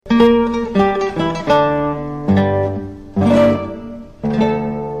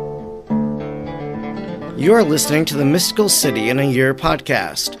You're listening to the Mystical City in a Year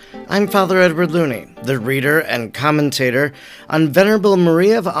podcast. I'm Father Edward Looney, the reader and commentator on Venerable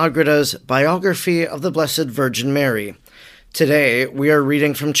Maria of Agrada's biography of the Blessed Virgin Mary. Today, we are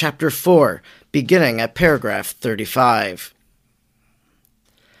reading from Chapter 4, beginning at paragraph 35.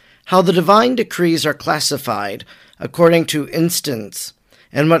 How the divine decrees are classified according to instance,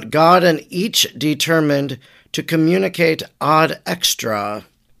 and what God and each determined to communicate ad extra.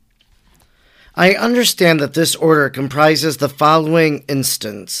 I understand that this order comprises the following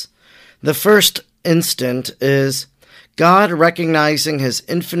instants. The first instant is God recognizing his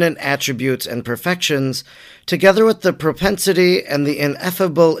infinite attributes and perfections, together with the propensity and the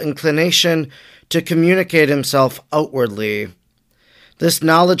ineffable inclination to communicate himself outwardly. This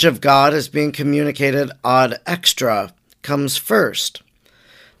knowledge of God as being communicated ad extra comes first.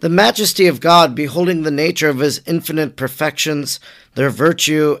 The majesty of God, beholding the nature of his infinite perfections, their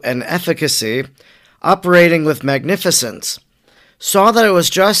virtue and efficacy, operating with magnificence, saw that it was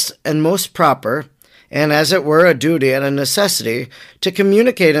just and most proper, and as it were a duty and a necessity, to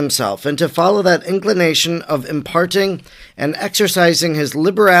communicate himself and to follow that inclination of imparting and exercising his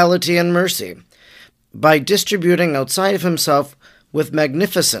liberality and mercy, by distributing outside of himself with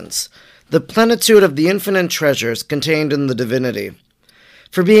magnificence the plenitude of the infinite treasures contained in the divinity.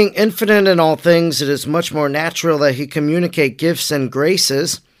 For being infinite in all things, it is much more natural that he communicate gifts and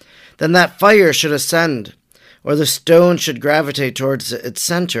graces than that fire should ascend, or the stone should gravitate towards its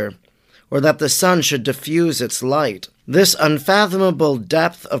center, or that the sun should diffuse its light. This unfathomable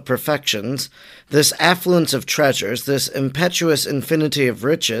depth of perfections, this affluence of treasures, this impetuous infinity of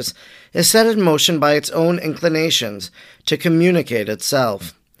riches, is set in motion by its own inclinations to communicate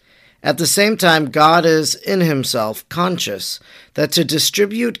itself. At the same time, God is in himself conscious that to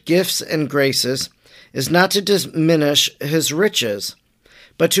distribute gifts and graces is not to diminish his riches,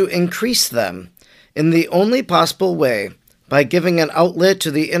 but to increase them in the only possible way, by giving an outlet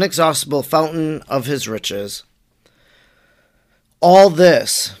to the inexhaustible fountain of his riches. All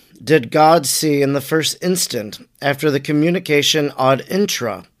this did God see in the first instant after the communication ad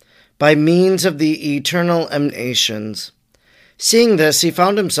intra, by means of the eternal emanations. Seeing this, he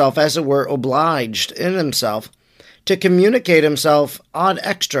found himself, as it were, obliged in himself to communicate himself ad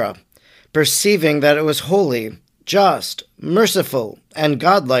extra, perceiving that it was holy, just, merciful, and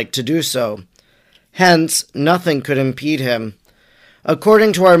godlike to do so. Hence, nothing could impede him.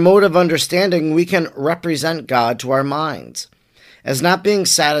 According to our mode of understanding, we can represent God to our minds as not being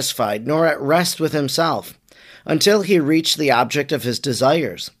satisfied nor at rest with himself, until he reached the object of his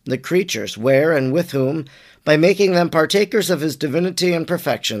desires, the creatures, where and with whom, by making them partakers of his divinity and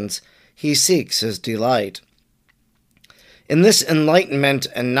perfections, he seeks his delight. In this enlightenment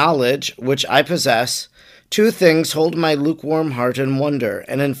and knowledge which I possess, two things hold my lukewarm heart in wonder,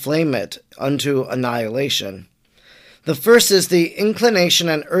 and inflame it unto annihilation. The first is the inclination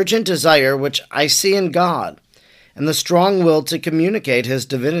and urgent desire which I see in God, and the strong will to communicate his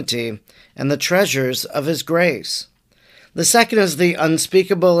divinity and the treasures of his grace. The second is the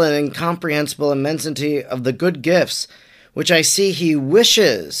unspeakable and incomprehensible immensity of the good gifts which I see he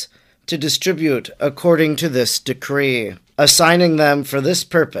wishes to distribute according to this decree, assigning them for this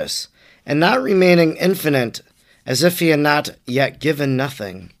purpose, and not remaining infinite as if he had not yet given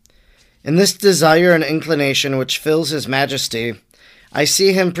nothing. In this desire and inclination which fills his majesty, I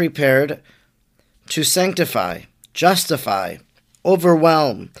see him prepared to sanctify, justify,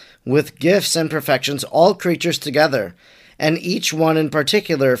 overwhelm with gifts and perfections all creatures together, and each one in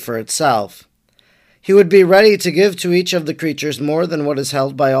particular for itself. He would be ready to give to each of the creatures more than what is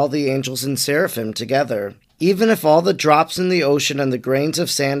held by all the angels and seraphim together. Even if all the drops in the ocean and the grains of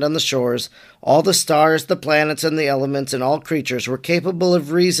sand on the shores, all the stars, the planets, and the elements, and all creatures were capable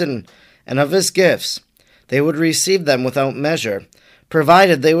of reason and of his gifts, they would receive them without measure,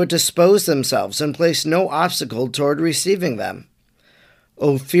 provided they would dispose themselves and place no obstacle toward receiving them.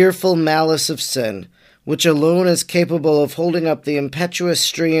 O fearful malice of sin, which alone is capable of holding up the impetuous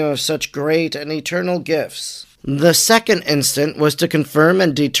stream of such great and eternal gifts. The second instant was to confirm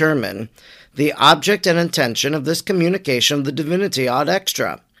and determine the object and intention of this communication of the divinity ad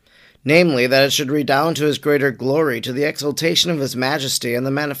extra, namely, that it should redound to his greater glory, to the exaltation of his majesty, and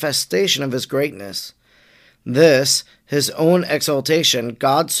the manifestation of his greatness. This, his own exaltation,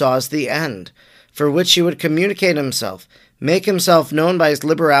 God saw as the end, for which he would communicate himself, make himself known by his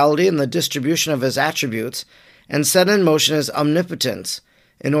liberality in the distribution of his attributes, and set in motion his omnipotence,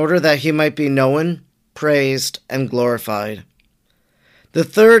 in order that he might be known, praised, and glorified. The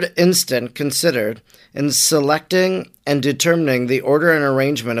third instant considered in selecting and determining the order and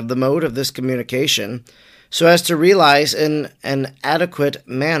arrangement of the mode of this communication, so as to realize in an adequate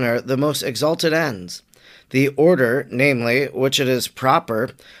manner the most exalted ends, The order, namely, which it is proper,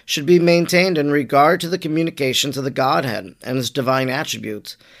 should be maintained in regard to the communications of the Godhead and His divine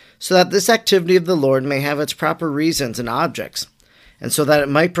attributes, so that this activity of the Lord may have its proper reasons and objects, and so that it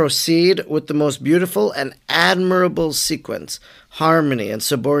might proceed with the most beautiful and admirable sequence, harmony, and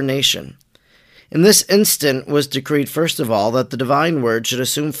subordination. In this instant was decreed first of all that the divine Word should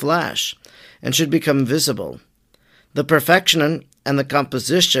assume flesh, and should become visible. The perfection and the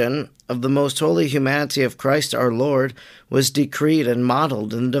composition of the most holy humanity of Christ our Lord was decreed and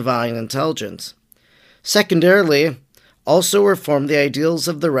modeled in divine intelligence. Secondarily, also were formed the ideals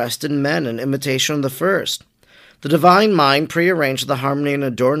of the rest in men in imitation of the first. The divine mind prearranged the harmony and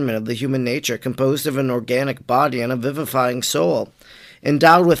adornment of the human nature, composed of an organic body and a vivifying soul,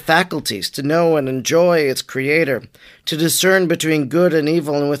 endowed with faculties to know and enjoy its Creator, to discern between good and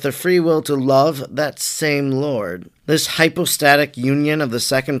evil, and with a free will to love that same Lord. This hypostatic union of the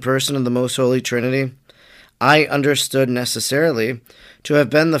second person of the Most Holy Trinity I understood necessarily to have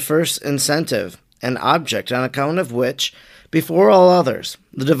been the first incentive and object on account of which, before all others,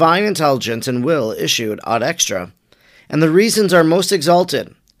 the divine intelligence and will issued ad extra, and the reasons are most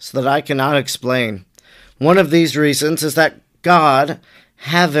exalted, so that I cannot explain. One of these reasons is that God,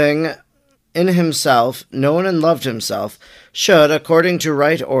 having in himself known and loved himself, should, according to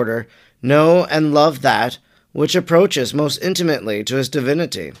right order, know and love that which approaches most intimately to his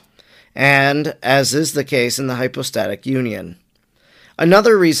divinity, and as is the case in the hypostatic union.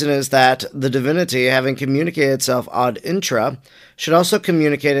 Another reason is that the divinity, having communicated itself ad intra, should also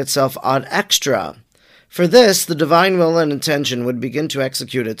communicate itself ad extra. For this, the divine will and intention would begin to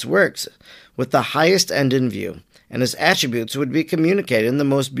execute its works with the highest end in view, and his attributes would be communicated in the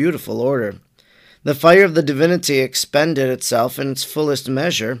most beautiful order. The fire of the divinity expended itself in its fullest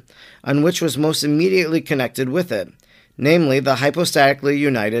measure, on which was most immediately connected with it, namely the hypostatically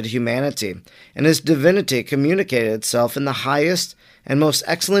united humanity, and his divinity communicated itself in the highest and most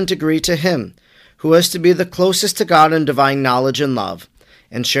excellent degree to him, who was to be the closest to God in divine knowledge and love,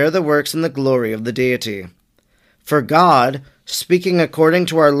 and share the works and the glory of the deity. For God, speaking according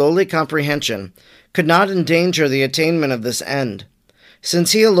to our lowly comprehension, could not endanger the attainment of this end,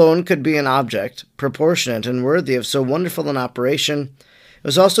 since he alone could be an object, proportionate and worthy of so wonderful an operation. It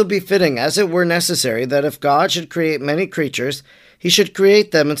was also befitting, as it were necessary, that if God should create many creatures, he should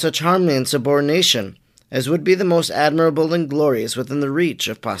create them in such harmony and subordination as would be the most admirable and glorious within the reach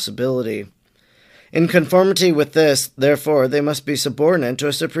of possibility. In conformity with this, therefore, they must be subordinate to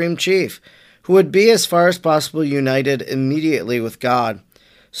a supreme chief, who would be as far as possible united immediately with God,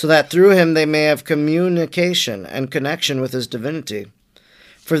 so that through him they may have communication and connection with his divinity.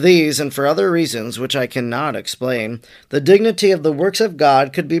 For these and for other reasons which I cannot explain, the dignity of the works of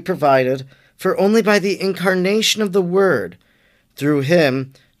God could be provided for only by the incarnation of the Word. Through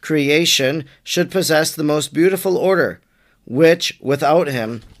him, creation should possess the most beautiful order, which, without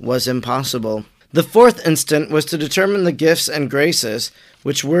him, was impossible. The fourth instant was to determine the gifts and graces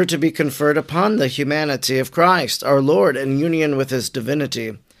which were to be conferred upon the humanity of Christ, our Lord, in union with his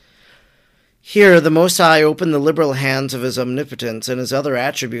divinity. Here the Most High opened the liberal hands of his omnipotence and his other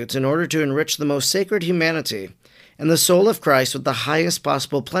attributes in order to enrich the most sacred humanity and the soul of Christ with the highest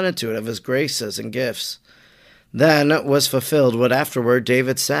possible plenitude of his graces and gifts. Then was fulfilled what afterward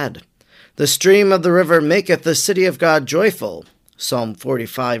David said, "The stream of the river maketh the city of God joyful," Psalm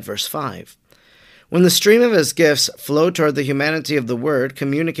 45, verse 5. When the stream of his gifts flowed toward the humanity of the Word,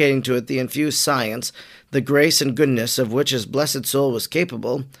 communicating to it the infused science, the grace and goodness of which his blessed soul was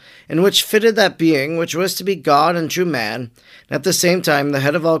capable, and which fitted that being which was to be God and true man, and at the same time the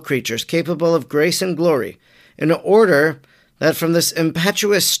head of all creatures, capable of grace and glory, in order that from this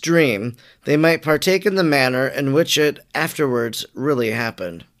impetuous stream they might partake in the manner in which it afterwards really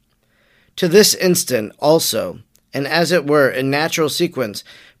happened. To this instant also, and as it were in natural sequence,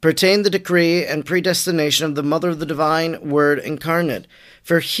 pertained the decree and predestination of the Mother of the Divine Word incarnate.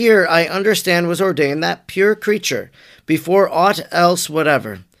 For here I understand was ordained that pure creature, before aught else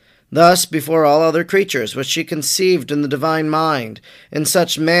whatever. Thus, before all other creatures, was she conceived in the divine mind, in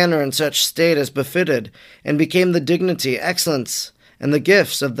such manner and such state as befitted, and became the dignity, excellence, and the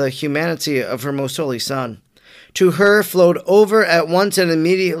gifts of the humanity of her most holy Son. To her flowed over at once and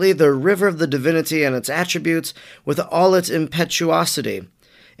immediately the river of the divinity and its attributes, with all its impetuosity,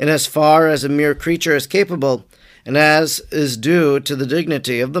 in as far as a mere creature is capable, and as is due to the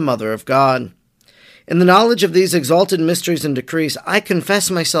dignity of the Mother of God. In the knowledge of these exalted mysteries and decrees, I confess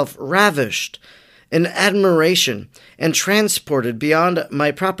myself ravished in admiration and transported beyond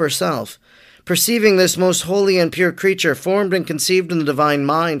my proper self, perceiving this most holy and pure creature formed and conceived in the divine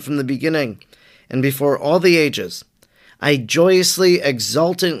mind from the beginning and before all the ages. I joyously,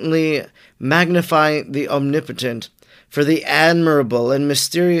 exultantly magnify the Omnipotent for the admirable and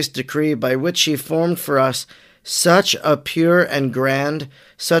mysterious decree by which he formed for us such a pure and grand,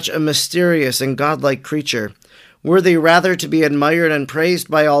 such a mysterious and godlike creature, worthy rather to be admired and praised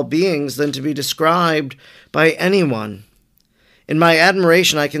by all beings than to be described by anyone. In my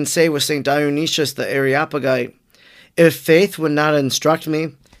admiration I can say with St. Dionysius the Areopagite, if faith would not instruct me,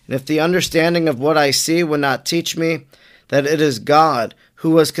 and if the understanding of what I see would not teach me, that it is God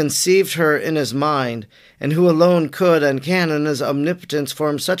who has conceived her in his mind, and who alone could and can in his omnipotence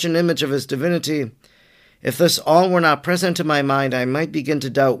form such an image of his divinity, if this all were not present to my mind, I might begin to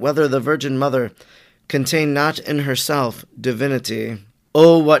doubt whether the Virgin Mother contained not in herself divinity.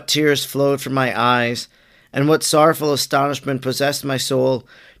 Oh, what tears flowed from my eyes, and what sorrowful astonishment possessed my soul,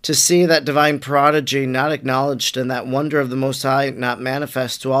 to see that divine prodigy not acknowledged, and that wonder of the Most High not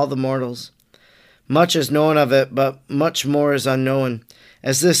manifest to all the mortals. Much is known of it, but much more is unknown,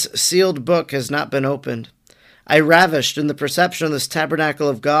 as this sealed book has not been opened. I ravished in the perception of this tabernacle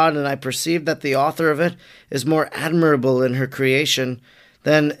of God, and I perceived that the author of it is more admirable in her creation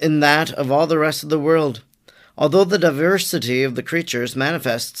than in that of all the rest of the world, although the diversity of the creatures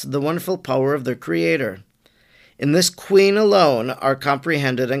manifests the wonderful power of their Creator. In this queen alone are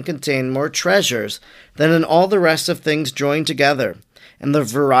comprehended and contained more treasures than in all the rest of things joined together, and the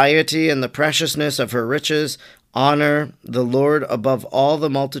variety and the preciousness of her riches honor the Lord above all the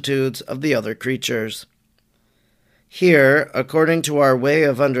multitudes of the other creatures. Here, according to our way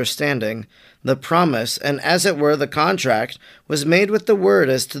of understanding, the promise, and as it were the contract, was made with the Word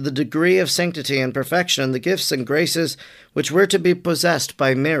as to the degree of sanctity and perfection and the gifts and graces which were to be possessed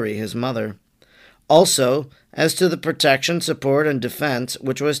by Mary his mother. Also, as to the protection, support, and defense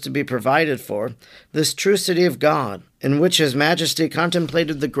which was to be provided for this true city of God, in which his Majesty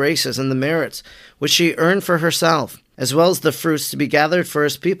contemplated the graces and the merits which she earned for herself, as well as the fruits to be gathered for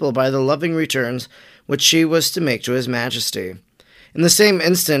his people by the loving returns which she was to make to his Majesty. In the same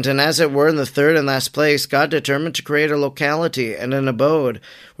instant, and as it were in the third and last place, God determined to create a locality and an abode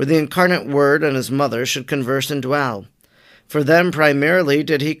where the incarnate Word and his mother should converse and dwell. For them primarily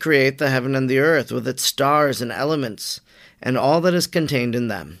did he create the heaven and the earth, with its stars and elements, and all that is contained in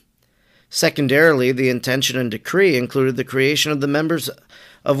them. Secondarily, the intention and decree included the creation of the members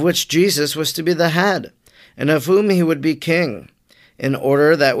of which Jesus was to be the head, and of whom he would be king, in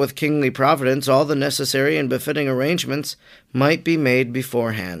order that with kingly providence all the necessary and befitting arrangements might be made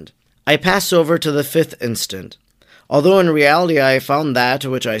beforehand. I pass over to the fifth instant, although in reality I found that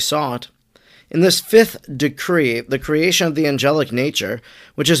which I sought. In this fifth decree, the creation of the angelic nature,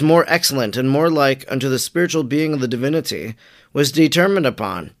 which is more excellent and more like unto the spiritual being of the divinity, was determined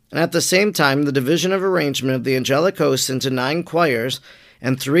upon, and at the same time the division of arrangement of the angelic hosts into 9 choirs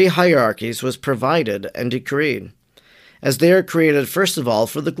and 3 hierarchies was provided and decreed, as they are created first of all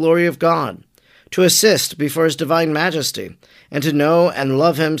for the glory of God, to assist before his divine majesty, and to know and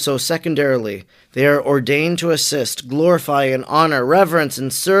love him. So secondarily, they are ordained to assist, glorify, and honor, reverence,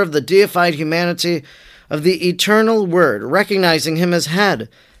 and serve the deified humanity of the eternal Word, recognizing him as head,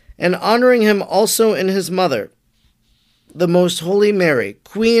 and honoring him also in his mother, the most holy Mary,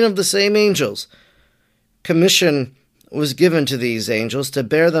 queen of the same angels. Commission was given to these angels to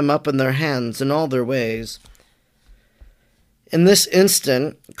bear them up in their hands in all their ways. In this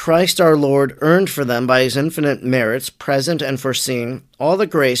instant, Christ our Lord earned for them by his infinite merits, present and foreseen, all the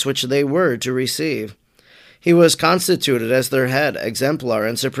grace which they were to receive. He was constituted as their head, exemplar,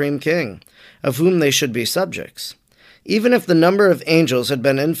 and supreme king, of whom they should be subjects. Even if the number of angels had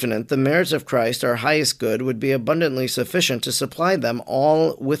been infinite, the merits of Christ, our highest good, would be abundantly sufficient to supply them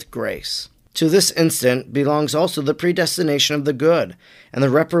all with grace. To this instant belongs also the predestination of the good, and the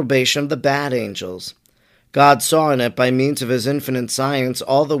reprobation of the bad angels. God saw in it, by means of his infinite science,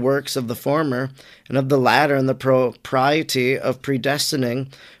 all the works of the former and of the latter, and the propriety of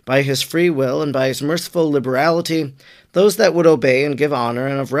predestining, by his free will and by his merciful liberality, those that would obey and give honor,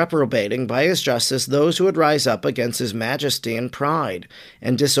 and of reprobating, by his justice, those who would rise up against his majesty in pride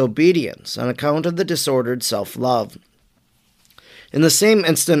and disobedience, on account of the disordered self-love. In the same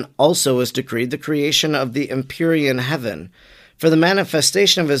instant also is decreed the creation of the empyrean heaven, for the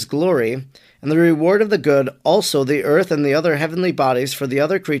manifestation of his glory, and the reward of the good, also the earth and the other heavenly bodies for the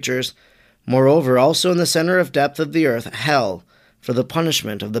other creatures, moreover also in the center of depth of the earth, hell, for the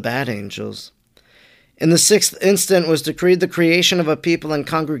punishment of the bad angels. In the sixth instant was decreed the creation of a people and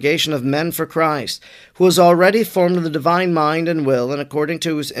congregation of men for Christ, who was already formed of the divine mind and will, and according to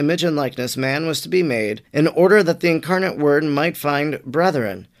whose image and likeness man was to be made, in order that the incarnate Word might find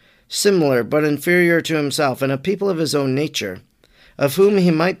brethren, similar but inferior to himself, and a people of his own nature, of whom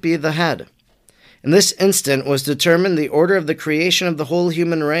he might be the head. In this instant was determined the order of the creation of the whole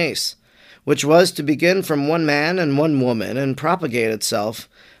human race, which was to begin from one man and one woman and propagate itself,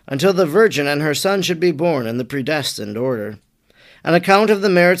 until the Virgin and her Son should be born in the predestined order. On account of the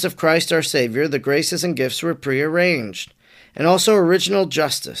merits of Christ our Savior, the graces and gifts were prearranged, and also original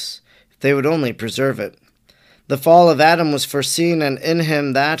justice, if they would only preserve it. The fall of Adam was foreseen, and in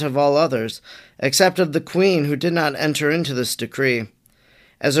him that of all others, except of the Queen, who did not enter into this decree.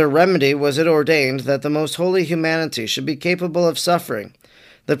 As a remedy was it ordained that the most holy humanity should be capable of suffering.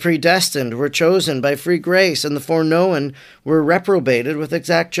 The predestined were chosen by free grace, and the foreknown were reprobated with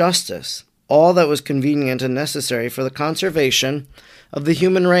exact justice. All that was convenient and necessary for the conservation of the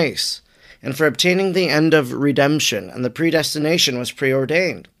human race, and for obtaining the end of redemption, and the predestination was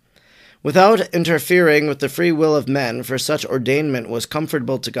preordained. Without interfering with the free will of men, for such ordainment was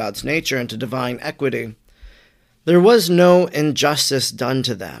comfortable to God's nature and to divine equity, there was no injustice done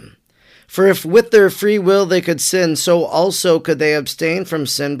to them. For if with their free will they could sin, so also could they abstain from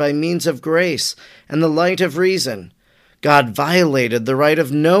sin by means of grace and the light of reason. God violated the right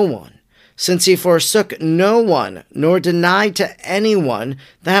of no one, since he forsook no one, nor denied to anyone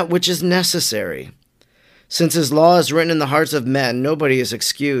that which is necessary. Since his law is written in the hearts of men, nobody is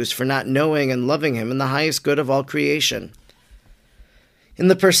excused for not knowing and loving him in the highest good of all creation. In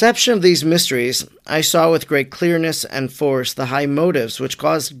the perception of these mysteries, I saw with great clearness and force the high motives which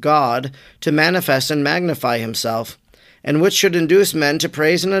caused God to manifest and magnify himself, and which should induce men to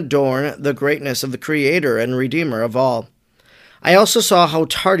praise and adorn the greatness of the Creator and Redeemer of all. I also saw how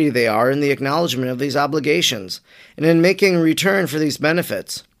tardy they are in the acknowledgment of these obligations, and in making return for these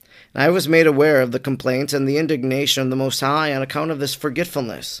benefits. And I was made aware of the complaints and the indignation of the Most High on account of this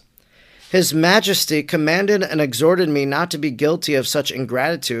forgetfulness. His Majesty commanded and exhorted me not to be guilty of such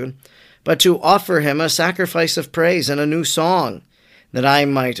ingratitude, but to offer him a sacrifice of praise and a new song, that I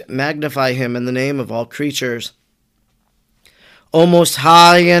might magnify him in the name of all creatures. O most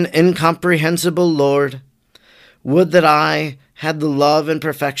high and incomprehensible Lord, would that I had the love and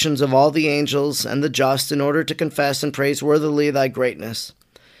perfections of all the angels and the just, in order to confess and praise worthily thy greatness.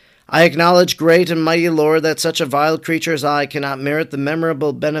 I acknowledge, great and mighty Lord, that such a vile creature as I cannot merit the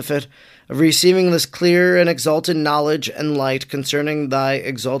memorable benefit of receiving this clear and exalted knowledge and light concerning thy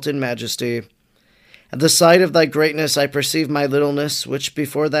exalted majesty. At the sight of thy greatness I perceive my littleness, which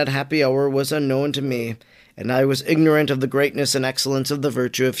before that happy hour was unknown to me, and I was ignorant of the greatness and excellence of the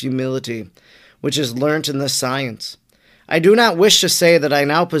virtue of humility, which is learnt in this science. I do not wish to say that I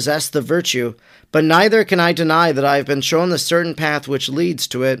now possess the virtue, but neither can I deny that I have been shown the certain path which leads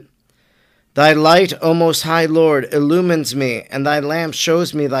to it. Thy light, O Most High Lord, illumines me, and thy lamp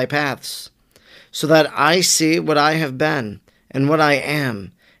shows me thy paths, so that I see what I have been, and what I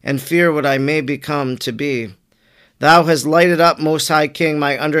am, and fear what I may become to be. Thou hast lighted up, Most High King,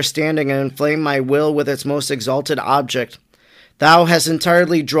 my understanding, and inflamed my will with its most exalted object. Thou hast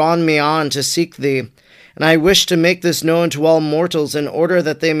entirely drawn me on to seek thee, and I wish to make this known to all mortals, in order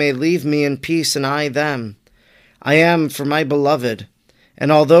that they may leave me in peace, and I them. I am for my beloved,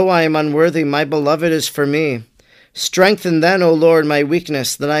 and although I am unworthy, my beloved is for me. Strengthen then, O Lord, my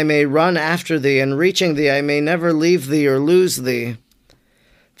weakness, that I may run after thee, and reaching thee I may never leave thee or lose thee.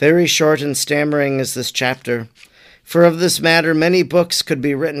 Very short and stammering is this chapter. For of this matter many books could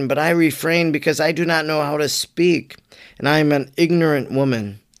be written, but I refrain because I do not know how to speak, and I am an ignorant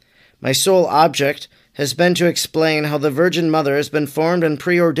woman. My sole object has been to explain how the Virgin Mother has been formed and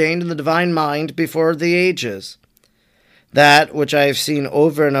preordained in the divine mind before the ages. That which I have seen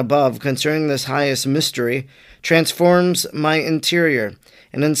over and above concerning this highest mystery transforms my interior,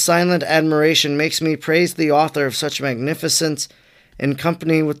 and in silent admiration makes me praise the author of such magnificence in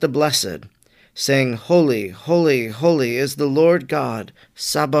company with the blessed, saying, Holy, holy, holy is the Lord God,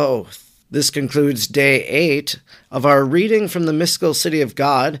 Sabaoth. This concludes day 8 of our reading from the Mystical City of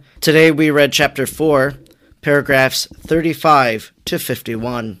God. Today we read chapter 4, paragraphs 35 to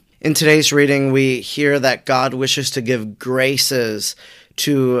 51. In today's reading, we hear that God wishes to give graces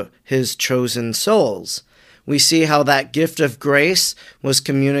to his chosen souls. We see how that gift of grace was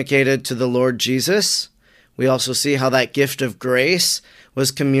communicated to the Lord Jesus. We also see how that gift of grace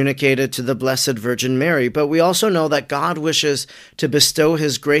was communicated to the Blessed Virgin Mary. But we also know that God wishes to bestow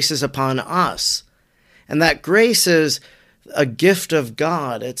his graces upon us. And that grace is a gift of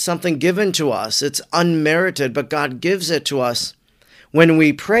God. It's something given to us. It's unmerited, but God gives it to us. When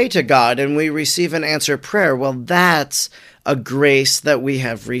we pray to God and we receive an answered prayer, well, that's a grace that we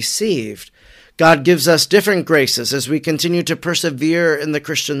have received. God gives us different graces as we continue to persevere in the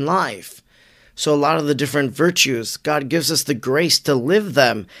Christian life. So a lot of the different virtues, God gives us the grace to live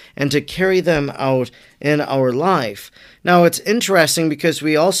them and to carry them out in our life. Now it's interesting because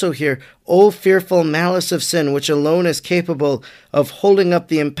we also hear, "O fearful malice of sin, which alone is capable of holding up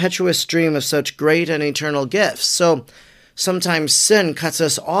the impetuous stream of such great and eternal gifts." So sometimes sin cuts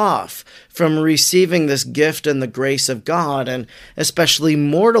us off from receiving this gift and the grace of God, and especially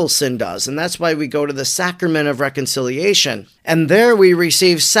mortal sin does. And that's why we go to the sacrament of reconciliation. And there we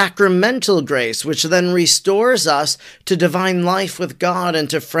receive sacramental grace, which then restores us to divine life with God and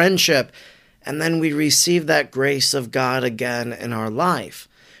to friendship. And then we receive that grace of God again in our life.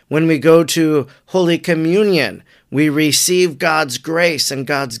 When we go to Holy Communion, we receive God's grace and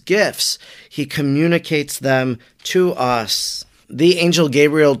God's gifts. He communicates them to us. The angel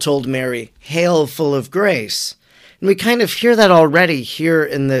Gabriel told Mary, "Hail, full of grace." And we kind of hear that already here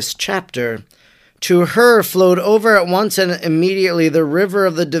in this chapter. To her flowed over at once and immediately the river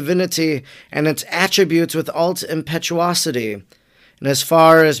of the divinity and its attributes with all its impetuosity, and as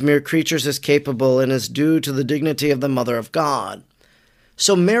far as mere creatures is capable and is due to the dignity of the Mother of God.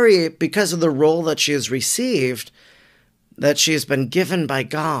 So Mary, because of the role that she has received, that she has been given by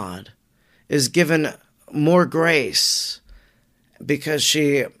God, is given more grace because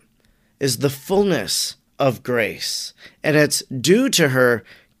she is the fullness of grace. And it's due to her,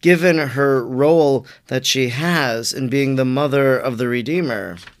 given her role that she has in being the mother of the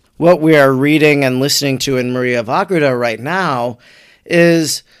Redeemer. What we are reading and listening to in Maria of Agreda right now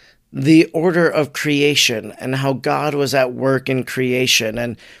is the order of creation and how God was at work in creation.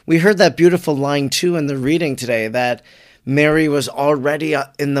 And we heard that beautiful line too in the reading today, that Mary was already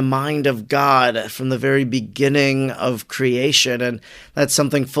in the mind of God from the very beginning of creation. And that's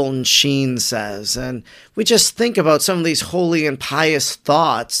something Fulton Sheen says. And we just think about some of these holy and pious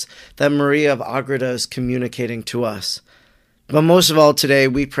thoughts that Maria of Agreda is communicating to us. But most of all today,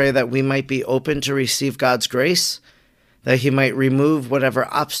 we pray that we might be open to receive God's grace, that he might remove whatever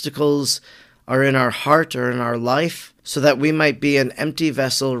obstacles are in our heart or in our life, so that we might be an empty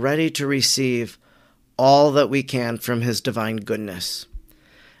vessel ready to receive all that we can from his divine goodness.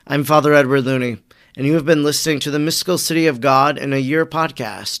 I'm Father Edward Looney, and you have been listening to the Mystical City of God in a Year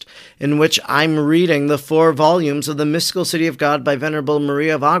podcast, in which I'm reading the 4 volumes of the Mystical City of God by Venerable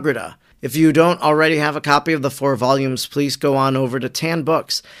Maria of Agreda. If you don't already have a copy of the 4 volumes, please go on over to Tan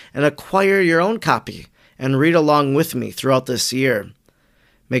Books and acquire your own copy and read along with me throughout this year.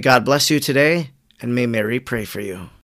 May God bless you today, and may Mary pray for you.